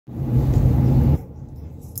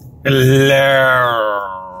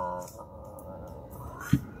Hello.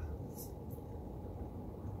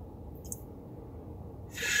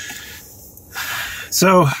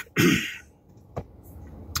 So,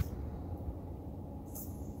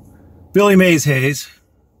 Billy Mays Hayes,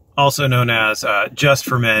 also known as Just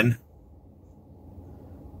for Men,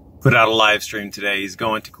 put out a live stream today. He's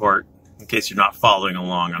going to court. In case you're not following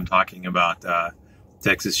along, I'm talking about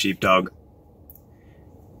Texas Sheepdog.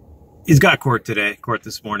 He's got court today, court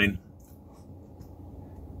this morning.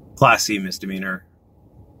 Class C misdemeanor,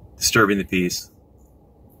 disturbing the peace.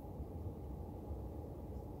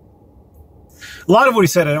 A lot of what he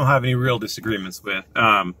said I don't have any real disagreements with.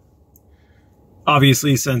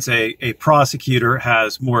 Obviously, since a prosecutor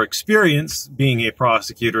has more experience being a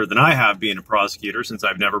prosecutor than I have being a prosecutor, since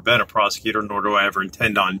I've never been a prosecutor, nor do I ever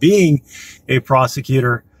intend on being a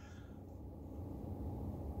prosecutor,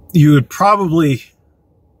 you would probably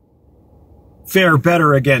fare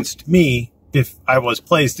better against me if I was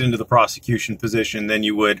placed into the prosecution position than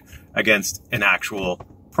you would against an actual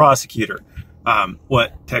prosecutor.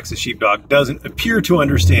 What Texas Sheepdog doesn't appear to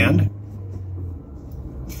understand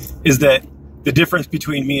is that the difference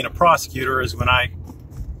between me and a prosecutor is when I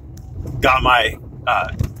got my,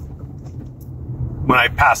 when I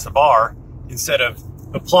passed the bar, instead of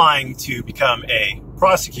applying to become a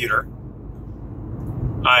prosecutor,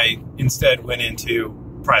 I instead went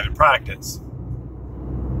into private practice.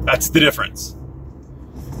 That's the difference.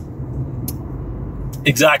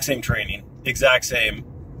 Exact same training, exact same.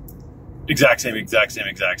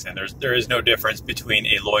 There is no difference between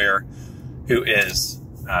a lawyer who is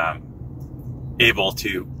able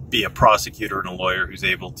to be a prosecutor and a lawyer who's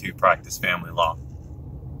able to practice family law.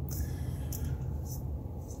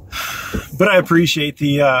 But I appreciate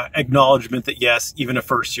the acknowledgement that yes, even a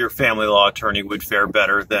first-year family law attorney would fare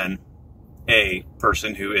better than a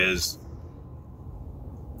person who is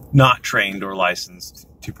not trained or licensed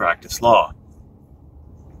to practice law.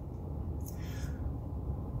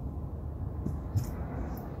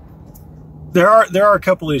 There are a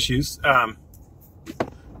couple issues. Well,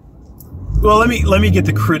 let me get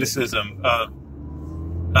the criticism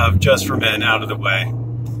of Just for Men out of the way.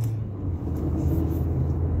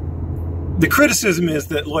 The criticism is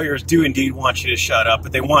that lawyers do indeed want you to shut up,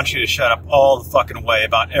 but they want you to shut up all the fucking way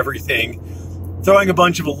about everything, throwing a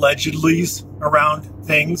bunch of allegedlys around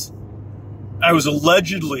things. I was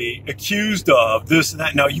allegedly accused of this and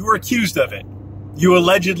that. No, you were accused of it. You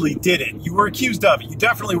allegedly did it. You were accused of it. You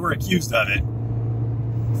definitely were accused of it.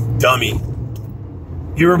 Dummy.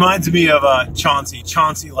 He reminds me of Chauncey.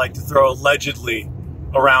 Chauncey liked to throw allegedly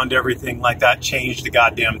around everything like that changed the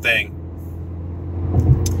goddamn thing.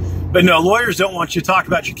 But no, lawyers don't want you to talk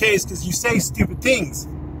about your case because you say stupid things.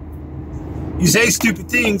 You say stupid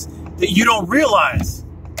things that you don't realize.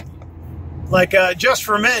 Like Just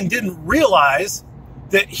for Men didn't realize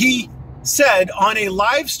that he said on a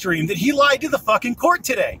live stream that he lied to the fucking court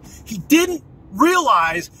today. He didn't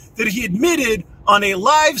realize that he admitted on a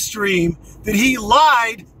live stream that he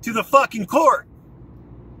lied to the fucking court.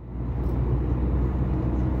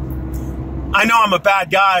 I know I'm a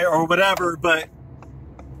bad guy or whatever, but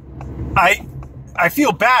I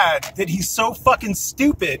feel bad that he's so fucking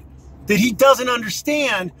stupid that he doesn't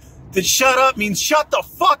understand that shut up means shut the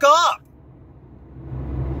fuck up.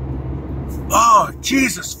 Oh,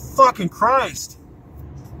 Jesus fucking Christ.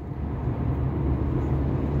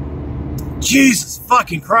 Jesus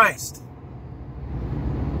fucking Christ.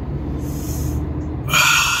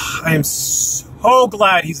 I am so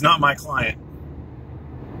glad he's not my client.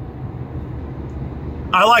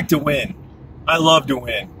 I like to win. I love to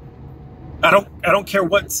win. I don't care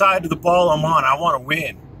what side of the ball I'm on. I want to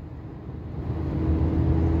win.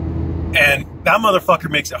 And that motherfucker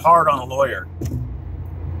makes it hard on a lawyer.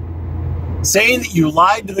 Saying that you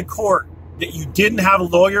lied to the court, that you didn't have a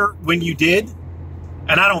lawyer when you did,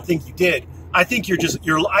 and I don't think you did. I think you're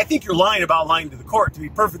lying about lying to the court, to be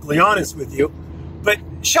perfectly honest with you. But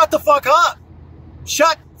shut the fuck up.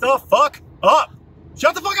 Shut the fuck up.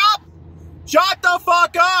 Shut the fuck up. Shut the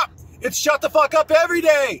fuck up. It's shut the fuck up every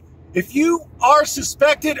day. If you are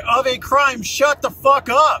suspected of a crime, shut the fuck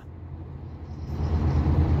up.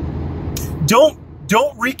 Don't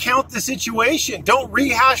recount the situation. Don't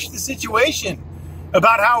rehash the situation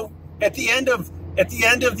about how at the end of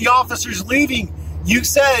the officers leaving, you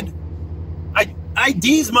said,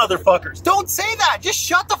 IDs motherfuckers. Don't say that. Just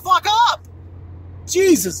shut the fuck up.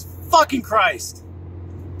 Jesus fucking Christ.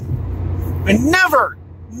 And never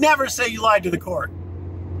say you lied to the court.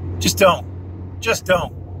 Just don't. Just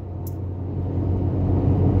don't.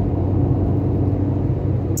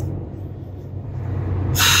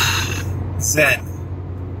 Zen.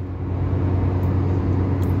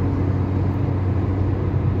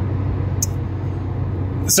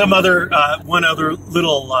 One other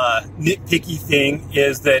little nitpicky thing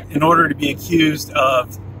is that in order to be accused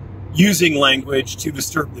of using language to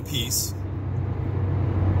disturb the peace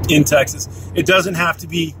in Texas, it doesn't have to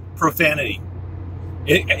be profanity.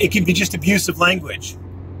 It can be just abusive language.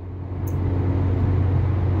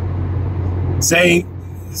 Saying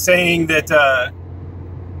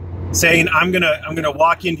I'm gonna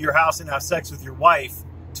walk into your house and have sex with your wife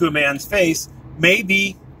to a man's face may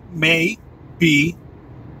be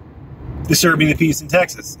disturbing the peace in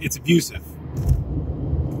Texas. It's abusive.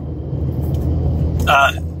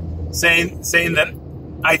 Saying that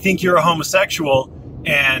I think you're a homosexual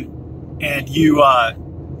and you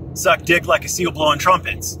suck dick like a seal blowing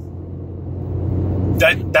trumpets.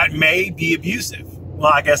 That may be abusive.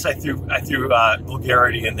 Well, I guess I threw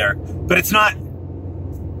vulgarity in there, but it's not.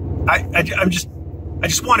 I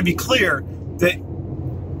just want to be clear that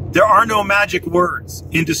there are no magic words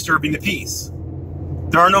in disturbing the peace.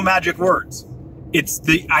 There are no magic words. It's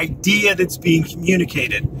the idea that's being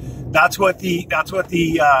communicated. That's what the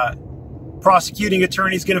prosecuting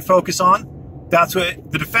attorney is going to focus on. That's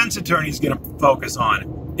what the defense attorney is going to focus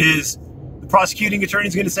on. Is the prosecuting attorney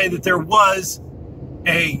is going to say that there was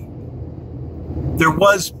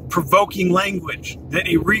provoking language, that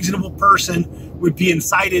a reasonable person would be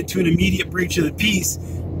incited to an immediate breach of the peace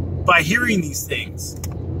by hearing these things.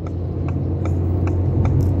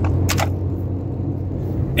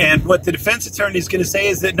 And what the defense attorney is going to say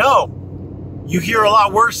is that no, you hear a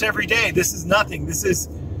lot worse every day. This is nothing.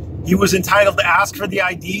 He was entitled to ask for the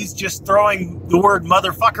IDs. Just throwing the word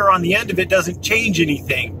motherfucker on the end of it doesn't change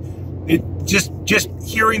anything. It just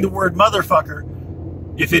hearing the word motherfucker,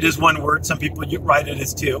 if it is one word, some people write it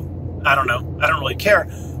as two. I don't know. I don't really care.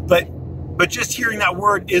 But just hearing that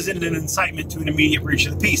word isn't an incitement to an immediate breach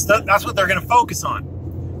of the peace. That's what they're going to focus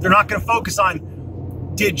on. They're not going to focus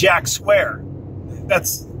on, did Jack swear?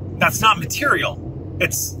 That's not material.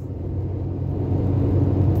 That's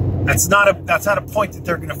not a point that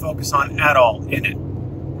they're going to focus on at all in it.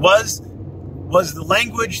 Was the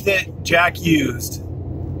language that Jack used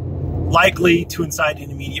likely to incite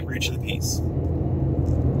an immediate breach of the peace?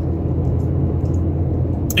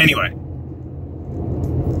 Anyway.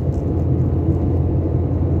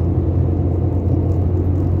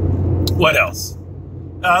 What else?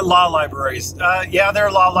 Law libraries. Yeah, there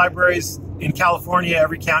are law libraries in California.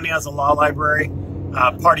 Every county has a law library.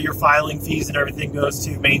 Part of your filing fees and everything goes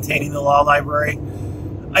to maintaining the law library.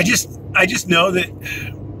 I just know that.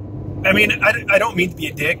 I mean, I don't mean to be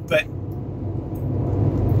a dick, but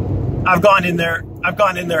I've gone in there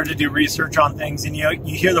to do research on things, and you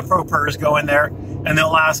hear the pro-pers go in there, and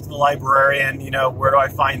they'll ask the librarian, where do I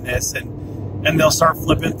find this, and they'll start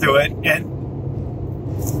flipping through it, and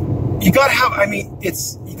you gotta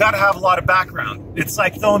have a lot of background. It's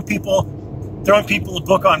like throwing people a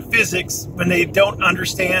book on physics when they don't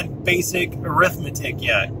understand basic arithmetic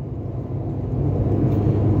yet.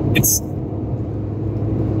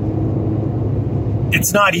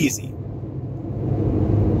 It's not easy.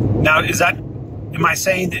 Now, am I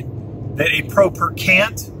saying that a pro-per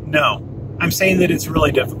can't? No. I'm saying that it's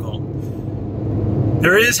really difficult.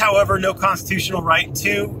 There is, however, no constitutional right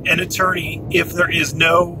to an attorney if there is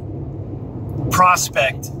no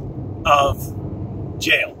prospect of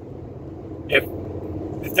jail.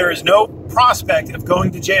 If there is no prospect of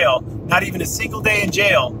going to jail, not even a single day in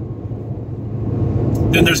jail,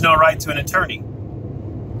 then there's no right to an attorney.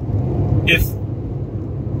 If,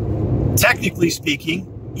 technically speaking,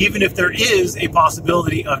 even if there is a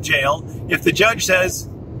possibility of jail, if the judge says,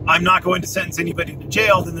 I'm not going to sentence anybody to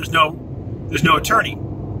jail, then there's no attorney.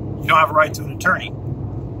 You don't have a right to an attorney.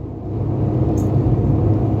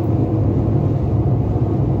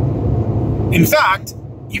 In fact,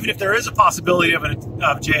 even if there is a possibility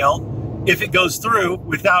of jail, if it goes through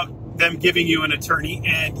without them giving you an attorney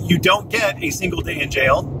and you don't get a single day in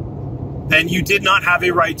jail, then you did not have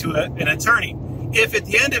a right to an attorney. If at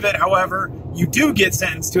the end of it, however, you do get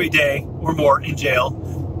sentenced to a day or more in jail,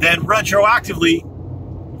 then retroactively,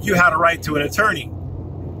 you had a right to an attorney.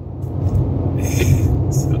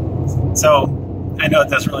 So I know it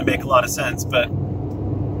doesn't really make a lot of sense, but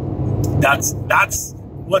that's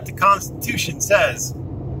what the Constitution says.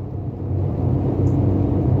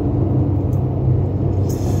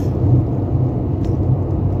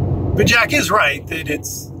 But Jack is right that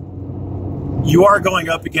you are going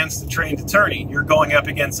up against a trained attorney. You're going up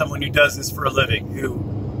against someone who does this for a living, who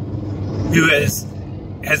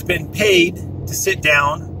has been paid to sit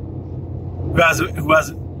down, who has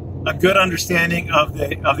a good understanding of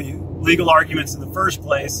the legal arguments in the first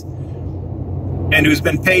place, and who's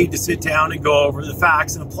been paid to sit down and go over the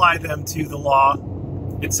facts and apply them to the law,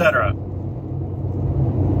 etc.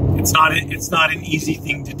 It's not an easy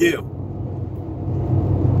thing to do.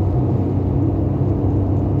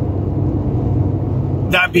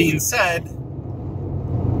 That being said,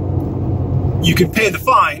 you can pay the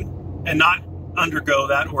fine and not undergo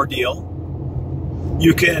that ordeal.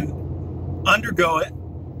 You can undergo it,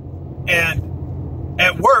 and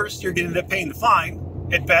at worst, you're going to end up paying the fine.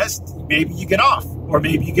 At best, maybe you get off, or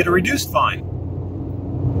maybe you get a reduced fine.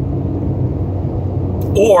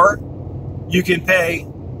 Or you can pay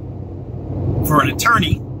for an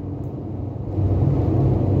attorney,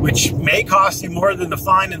 which may cost you more than the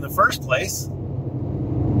fine in the first place,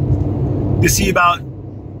 to see about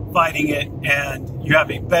fighting it, and you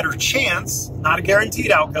have a better chance, not a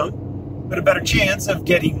guaranteed outcome, but a better chance of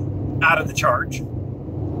getting out of the charge.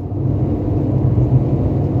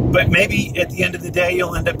 But maybe at the end of the day,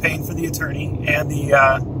 you'll end up paying for the attorney and the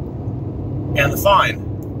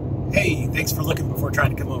fine. Hey, thanks for looking before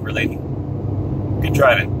trying to come over, lady. Good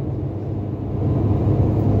driving.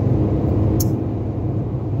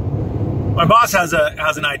 My boss has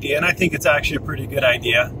an idea, and I think it's actually a pretty good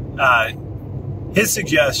idea. His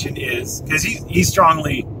suggestion is, because he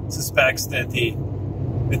strongly suspects that the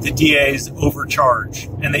DAs overcharge,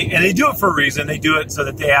 and they do it for a reason. They do it so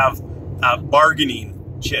that they have bargaining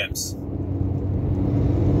chips.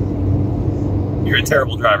 You're a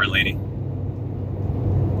terrible driver, lady.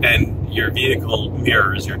 And your vehicle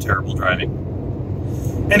mirrors your terrible driving.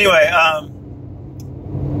 Anyway,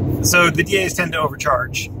 so the DAs tend to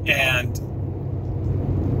overcharge, and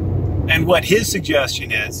what his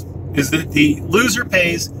suggestion is that the loser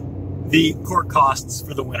pays the court costs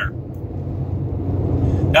for the winner.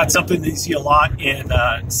 That's something that you see a lot in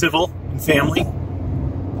civil and family.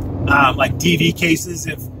 Like DV cases,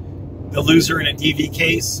 if the loser in a DV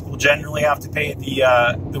case will generally have to pay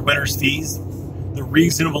the winner's fees, the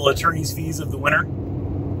reasonable attorney's fees of the winner.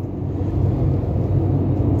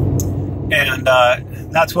 And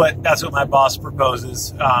that's what my boss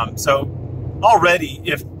proposes. So already,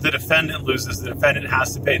 if the defendant loses, the defendant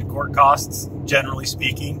has to pay the court costs, generally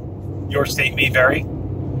speaking. Your state may vary.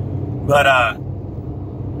 But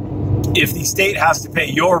if the state has to pay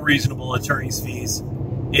your reasonable attorney's fees,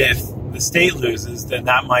 if the state loses, then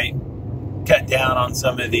that might cut down on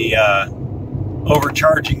some of the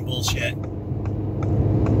overcharging bullshit.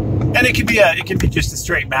 And it could be just a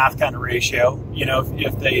straight math kind of ratio. You know,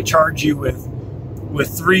 if they charge you with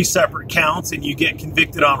 3 separate counts and you get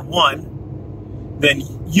convicted on 1, then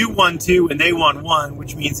you won 2 and they won 1,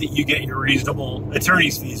 which means that you get your reasonable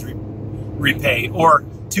attorney's fees repaid, or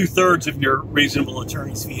 2/3 of your reasonable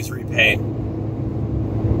attorney's fees repaid,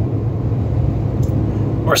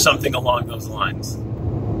 or something along those lines.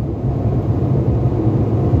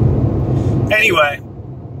 Anyway,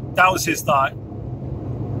 that was his thought.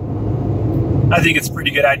 I think it's a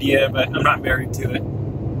pretty good idea, but I'm not married to it.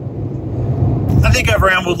 I think I've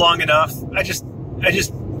rambled long enough. I just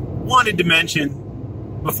wanted to mention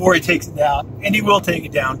before he takes it down, and he will take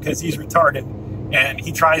it down because he's retarded and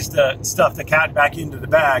he tries to stuff the cat back into the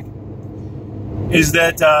bag, is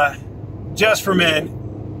that Just for Men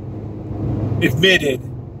admitted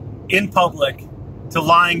in public to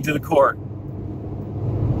lying to the court.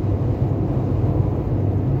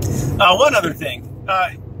 One other thing.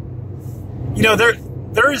 You know,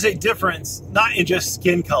 there is a difference, not in just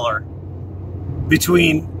skin color,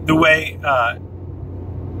 between the way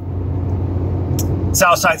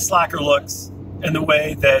Southside Slacker looks and the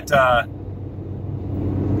way that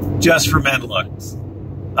Just for Men looks.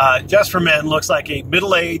 Just for Men looks like a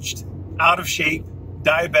middle-aged, out-of-shape,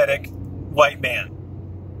 diabetic white man.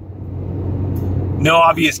 No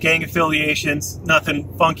obvious gang affiliations,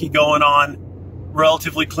 nothing funky going on,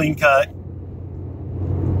 relatively clean-cut,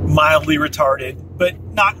 mildly retarded, but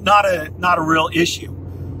not a real issue.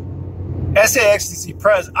 SAXTC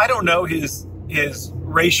Prez, I don't know his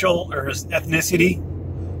racial or his ethnicity.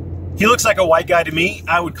 He looks like a white guy to me.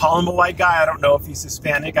 I would call him a white guy. I don't know if he's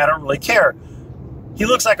Hispanic. I don't really care. He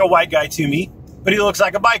looks like a white guy to me, but he looks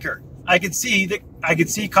like a biker. I could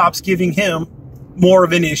see cops giving him more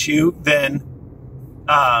of an issue than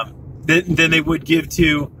they would give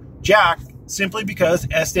to Jack, simply because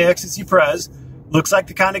SAXTC Prez looks like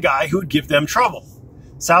the kind of guy who would give them trouble.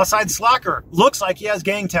 Southside Slacker looks like he has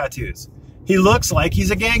gang tattoos. He looks like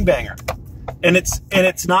he's a gangbanger. And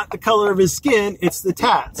it's not the color of his skin, it's the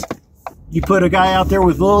tats. You put a guy out there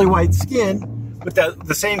with lily white skin with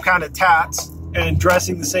the same kind of tats and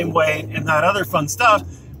dressing the same way and that other fun stuff,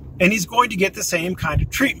 and he's going to get the same kind of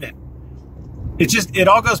treatment. It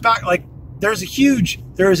all goes back, like, there is a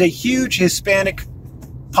huge Hispanic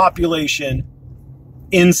population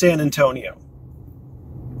in San Antonio.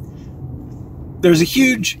 There's a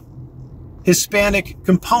huge Hispanic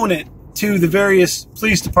component to the various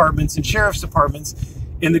police departments and sheriff's departments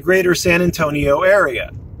in the greater San Antonio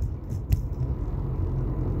area.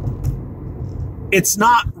 It's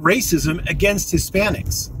not racism against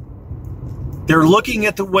Hispanics. They're looking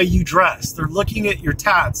at the way you dress. They're looking at your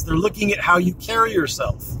tats. They're looking at how you carry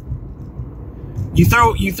yourself. You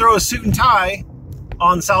throw a suit and tie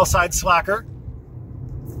on Southside Slacker,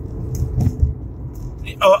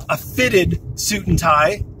 a fitted suit and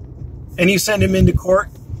tie, and you send him into court.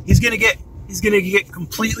 He's gonna get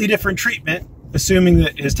completely different treatment, assuming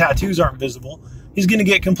that his tattoos aren't visible. He's gonna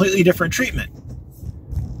get completely different treatment.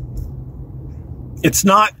 It's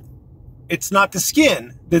not the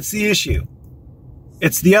skin that's the issue.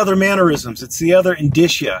 It's the other mannerisms. It's the other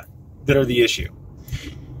indicia that are the issue.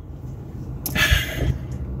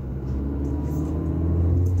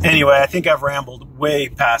 Anyway, I think I've rambled way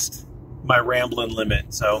past my rambling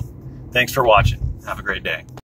limit. So thanks for watching. Have a great day.